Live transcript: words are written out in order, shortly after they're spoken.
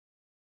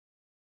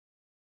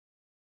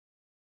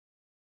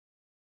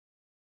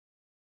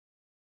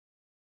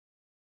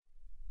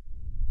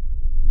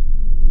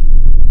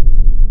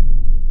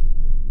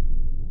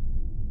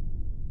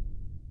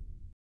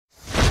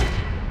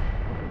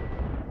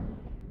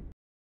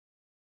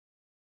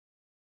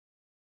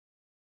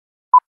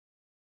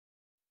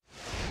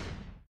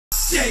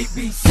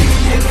JBC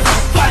is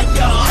on fire.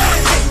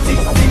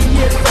 ATC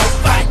is on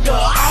fire.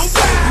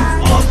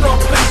 All the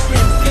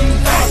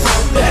vacancies are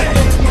on there.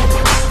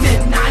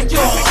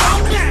 Denial.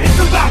 It's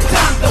about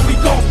time that we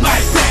gon'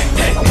 fight back.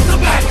 It's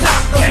about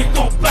time that we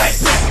gon' fight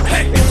back.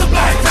 It's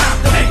about time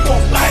that we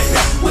gon' fight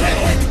back. With a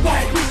head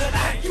wall, we let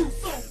out you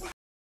so.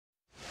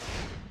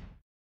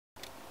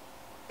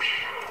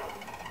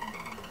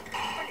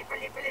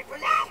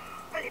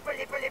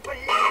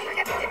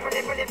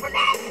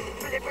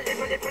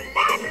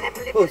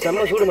 Oh,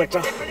 sama sudah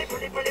macam.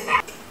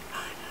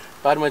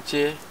 பாரு மச்சி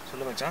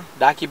சொல்லு மச்சான்.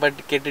 Talkie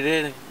பாட்டு கேட்டுட்டு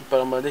இப்போ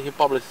நம்ம வந்து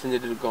ஹிப்ஹாப்ல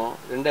செஞ்சுட்டு இருக்கோம்.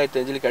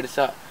 2005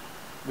 கடைசா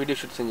வீடியோ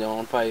ஷூட் செஞ்சோம்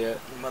on fire.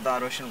 நம்ம தான்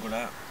ரோஷன் கூட.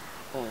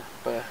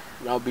 இப்போ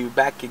now be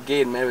back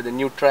again man with a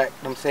new track.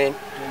 I'm saying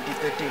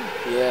 2013.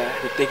 Yeah,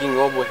 we're taking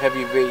over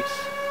heavy weights.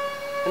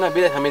 என்ன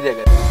பேர் ஹமீதியாக.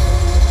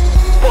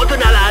 பொது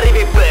நல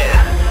அறிவிப்பு.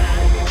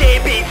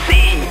 JBC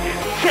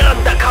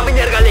சிறந்த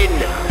கவிஞர்களின்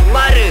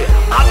மறு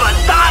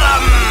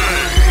அவதாரம்.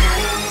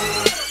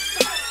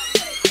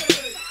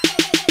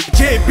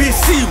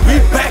 JBC we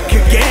back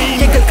again.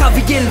 எங்கள்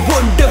கவியல்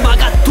ஒன்று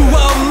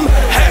மகத்துவம்.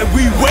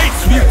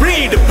 Heavyweights we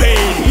bring the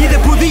pain. இது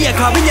புதிய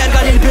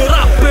கவிஞர்களின்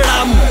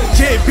பிறப்பிடம்.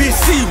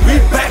 JBC we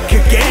back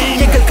again.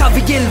 எங்கள்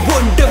கவியல்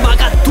ஒன்று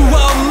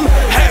மகத்துவம்.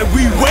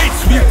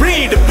 Heavyweights we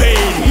bring the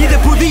pain. இது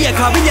புதிய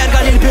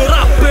கவிஞர்களின்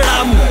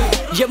பிறப்பிடம்.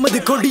 எமது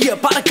கொடிய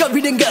பறக்க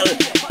விடுங்கள்.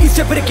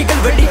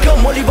 இசைப்பிறக்கிகள்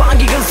வெடிக்கும்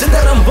ஒளிவாங்கிகள்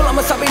சிதறம்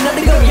புலம சபை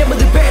நடுங்கும்.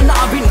 எமது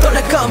பேனாவின்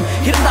தொடக்கம்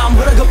இரண்டாம்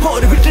உலக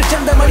போர் விற்று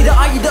சென்ற மனித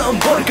ஆயுதம்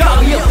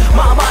போர்க்காவியம்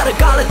மாபார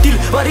காலத்தில்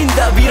வரிந்த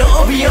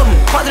வீரோவியம்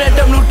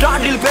 18ஆம்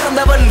நூற்றாண்டில்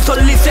பிறந்தவன்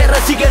சொல்லி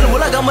ரசிகன்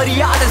உலகம்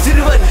அறியாத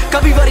சிறுவன்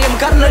கவிவரியம்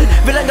கர்ணன்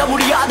விளங்க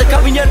முடியாத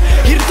கவிஞர்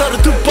இருத்தொரு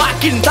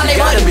துப்பாக்கின்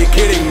தலைவர்.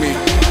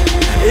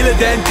 Iller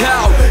than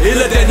cow,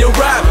 iller than your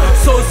rap.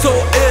 So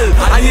ill,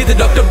 I need the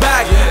doctor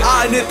back.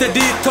 I need the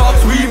detox,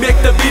 we make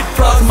the beat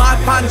frost. My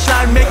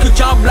punchline make you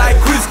jump like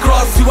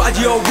crisscross. You are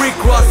your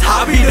Rick Ross, I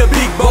be the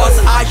big boss.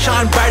 I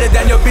shine brighter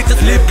than your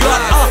bitch's lip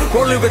gloss.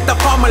 Rolling with the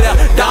formula,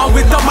 down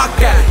with the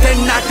maca.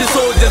 10 naughty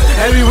soldiers,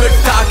 heavyweight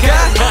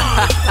stalker.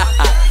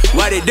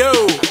 What they do?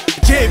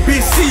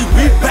 JBC,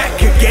 we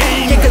back again.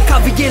 எங்கள்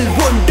கவியல்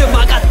ஒன்று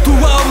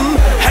மகத்துவம்.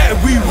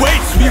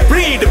 Heavyweights, we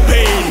bring the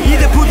pain.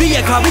 இது புதிய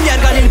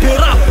கவிஞர்களின்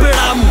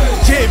பிறப்பிடம்.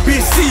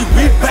 JBC,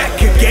 we back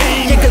again.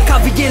 எங்கள்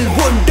கவியல்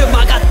ஒன்று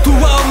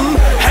மகத்துவம்.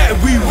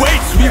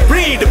 Heavyweights, we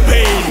bring the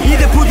pain.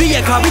 இது புதிய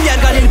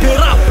கவிஞர்களின்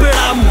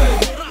பிறப்பிடம்.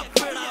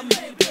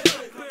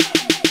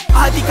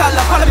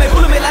 ஆதிகால பழமை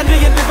புலமையில் அன்று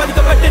என்று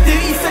பதிக்கப்பட்டது.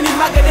 ஈசனின்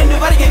மகன் என்று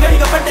வருகை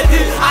கணிக்கப்பட்டது.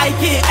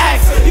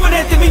 IKX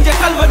இவனத்து மிஞ்ச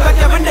கல்வன்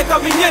வந்த வெண்ட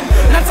கவிஞன்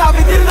நான்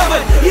சாவி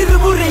திருந்தவன்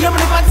இருமுறை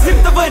எவனை பார்த்து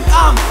சிரித்தவன்.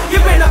 ஆம்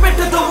இவனை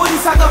பெற்றதோ ஒரு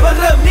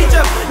சகவரம்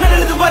நிஜம்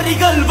நடந்து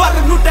வரிகள்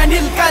வரும்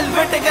நூற்றாண்டில்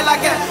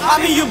கல்வெட்டுகளாக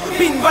அமையும்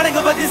பின்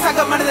வணங்குவது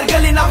சக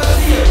மனிதர்களின்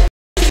அவசியம்.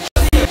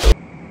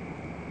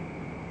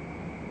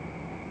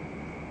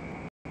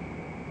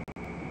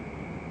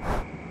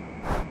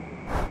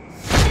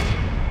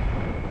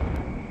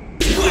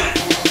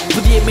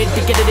 மேட்டு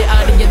கேட்டதே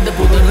ஆடு எந்த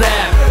புது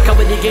ரேப்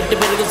கவிதை கேட்டு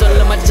பிறகு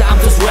சொல்ல மச்சான் I'm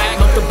so swag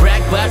not to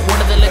brag but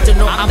one of the let you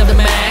know I'm the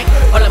man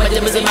all of my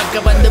jams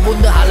மக்கள் வந்து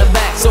புந்து holla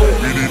back so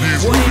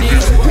what it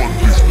is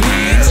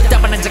tak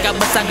pernah cakap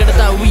besar kena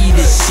tahu we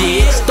the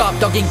shit stop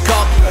talking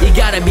cock you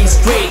gotta be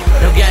straight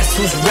no guess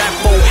who's rap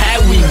for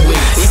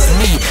heavyweight it's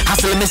me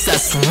hustler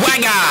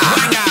Mr.Swagga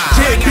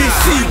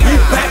JBC we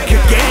back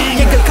again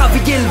எங்கள்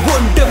கவியல்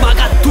ஒன்று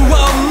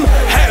மகத்துவம்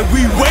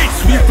Heavyweights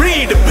we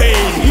bring the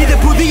pain இது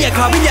புதிய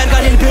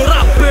கவிஞர்களின்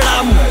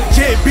பிறப்பிடம்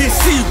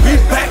JBC we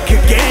back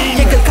again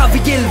எங்கள்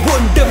கவியல்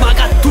ஒன்று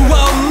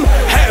மகத்துவம்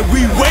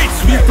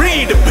Heavyweights we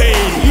bring the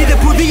pain இது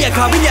புதிய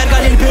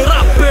கவிஞர்களின்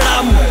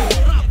பிறப்பிடம்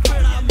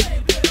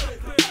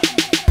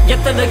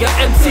எத்தனைய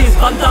MCs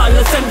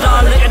வந்தாலும்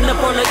சென்றாலும் என்ன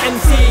போல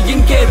MC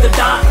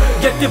இங்கேதுடா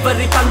எட்டு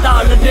வரி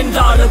தந்தாலும்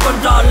நின்றாலும்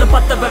கொன்றாலும்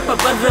பத்த வெப்ப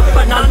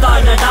வெறுப்ப நான்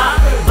தானடா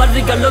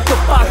வரிகளும்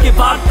துப்பாக்கி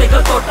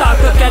வார்த்தைகள்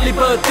தோட்டாக்க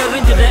கலிபர்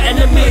தெரிஞ்சிட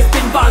enemies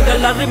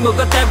பின்வாங்கல்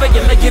அறிமுக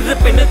தேவையில்லை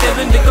இருப்பின்னு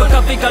தெரிஞ்சுக்கோ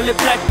கவிகள்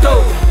Plato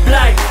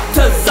Black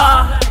Tazza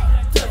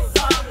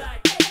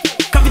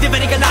கவிதை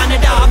வரிகள்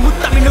நானடா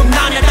முத்தமிழும்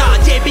நானடா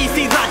JBC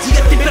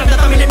ராஜ்யத்தில் பிறந்த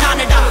தமிழ்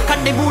நானடா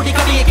கண்ணை மூடி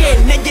கவியை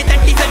கேள் நெஞ்சை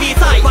தட்டி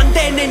செவியசாய்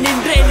வந்தேனே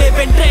நின்றேனே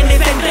வென்றேனே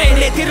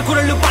சென்றேனே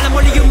திருக்குறளும்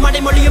பழமொழியும்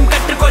மடைமொழியும்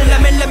கற்றுக்கொள்ள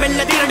மெல்ல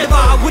மெல்ல திரண்டு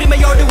வா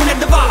உரிமையோடு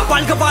உணர்ந்து வா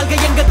வாழ்க வாழ்க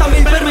எங்க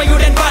தமிழ்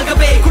பெருமையுடன்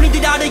வாழ்கவே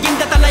குனிதிடாடு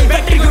இந்த தலை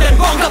வெற்றியுடன்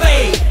போங்கவே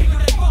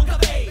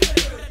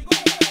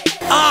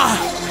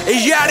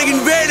Asiatic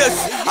invaders,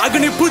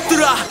 Agni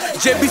Putra,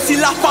 JBC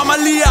La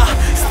Familia,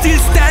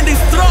 still standing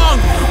strong.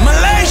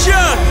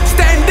 Malaysia,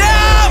 stand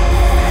up!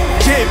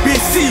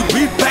 JBC,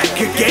 we back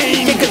again.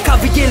 எங்கள்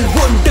கவியல்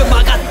ஒன்று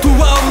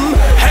மகத்துவம்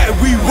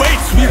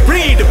Heavyweights, we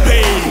bring the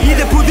pain.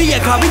 இது புதிய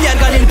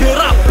கவிஞர்களின்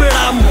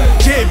பிறப்பிடம்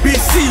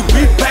JBC,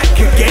 we back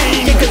again.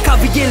 எங்கள்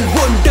கவியல்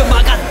ஒன்று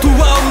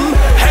மகத்துவம்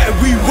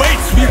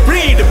Heavyweights, we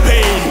bring the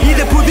pain.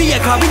 இது புதிய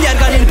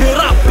கவிஞர்கள்